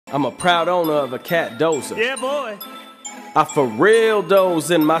I'm a proud owner of a cat dozer. Yeah, boy. I for real doze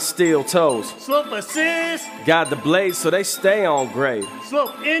in my steel toes. Slope assist. Got the blades so they stay on grade.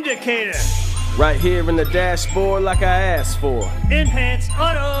 Slope indicator. Right here in the dashboard like I asked for. Enhance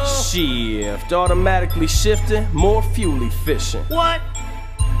auto. Shift, automatically shifting, more fuel efficient. What?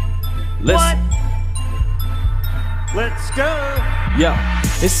 Listen. What? Let's go. Yo,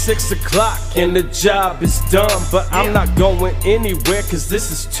 it's 6 o'clock and the job is done, but I'm not going anywhere cause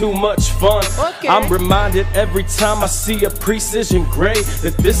this is too much fun. Okay. I'm reminded every time I see a precision grade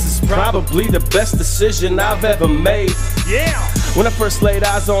that this is probably the best decision I've ever made. Yeah. When I first laid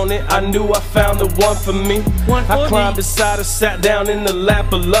eyes on it, I knew I found the one for me. I climbed beside her, sat down in the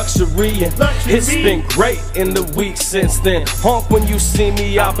lap of luxury, and it's been great in the week since then. Honk when you see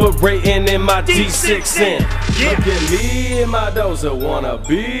me operating in my D6N. Look at me in my dozer, wanna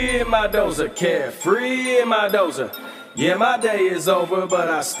be in my dozer, carefree in my dozer. Yeah, my day is over, but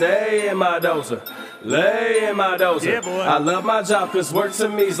I stay in my dozer, lay in my dozer. Yeah, boy. I love my job cause work to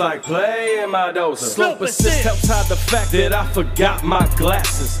me's like play in my dozer. Slope assist helps hide the fact that I forgot my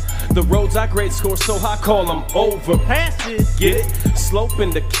glasses. The roads I grade score so high, call them overpasses. Get it? Slope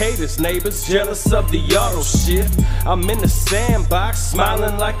indicators, neighbors jealous of the auto shift. I'm in the sandbox,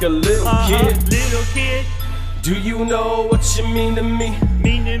 smiling like a little kid. Little kid. Do you know what you mean to me?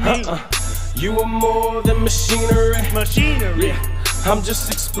 Mean to me. You are more than machinery. Machinery. Yeah. I'm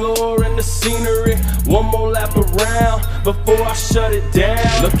just exploring the scenery. One more lap around before I shut it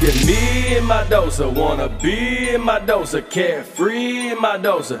down. Look at me in my dozer, wanna be in my dozer, carefree in my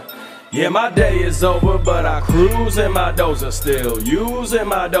dozer. Yeah, my day is over, but I cruise in my dozer, still using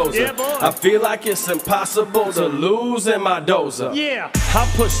my dozer. Yeah, boy. I feel like it's impossible to lose in my dozer. Yeah. I'm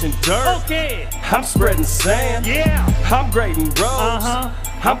pushing dirt. Okay. I'm spreading sand. Yeah. I'm grading roads.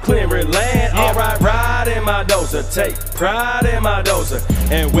 I'm clearing land. Alright, ride in my dozer, take pride in my dozer.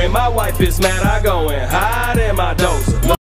 And when my wife is mad, I go and hide in my dozer.